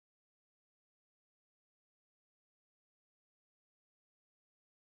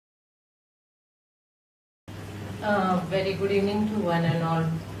Very good evening to one and all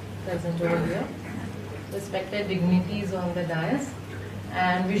present over here, respected dignities on the dais,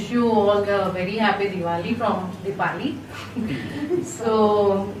 and wish you all a very happy Diwali from Dipali.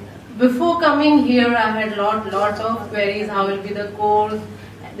 So, before coming here, I had lot of queries. How will be the course?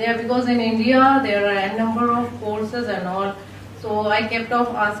 Because in India there are a number of courses and all. So I kept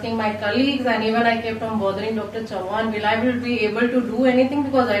on asking my colleagues, and even I kept on bothering Dr. Chauhan, will I be able to do anything,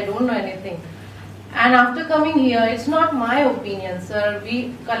 because I don't know anything. And after coming here, it's not my opinion, sir.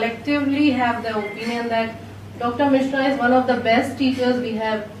 We collectively have the opinion that Dr. Mishra is one of the best teachers we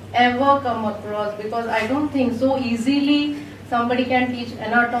have ever come across, because I don't think so easily somebody can teach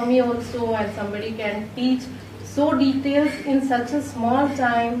anatomy also, and somebody can teach so details in such a small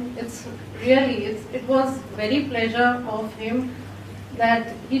time. It was very pleasure of him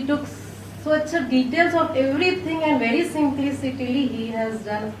that he took such a details of everything, and very simplicity he has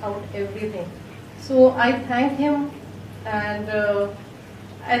done out everything. So I thank him, and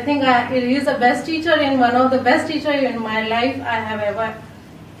I think he is the best teacher, one of the best teacher in my life I have ever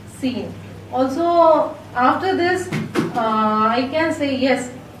seen. Also, after this, I can say yes,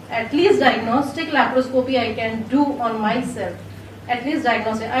 at least diagnostic laparoscopy I can do on myself. At least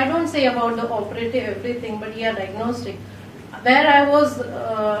diagnostic. I don't say about the operative everything, but yeah, diagnostic. Where I was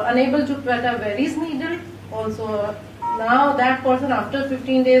unable to put a Veress needle, also now that person after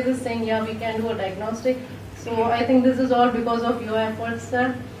 15 days is saying, yeah, we can do a diagnostic. So I think this is all because of your efforts,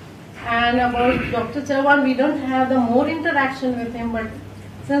 sir. And about Dr. Chauhan, we don't have the more interaction with him, but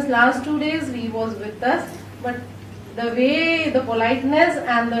since last 2 days he was with us. But the way, the politeness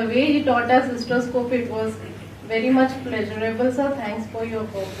and the way he taught us hysteroscopy, it was very much pleasurable, sir. Thanks for your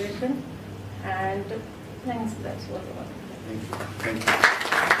cooperation. And thanks, that's what I want. Thank you.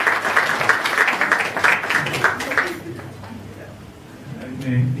 I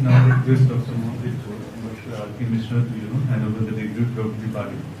may now request Dr. Mishra to hand over the degree of the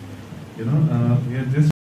party. We are just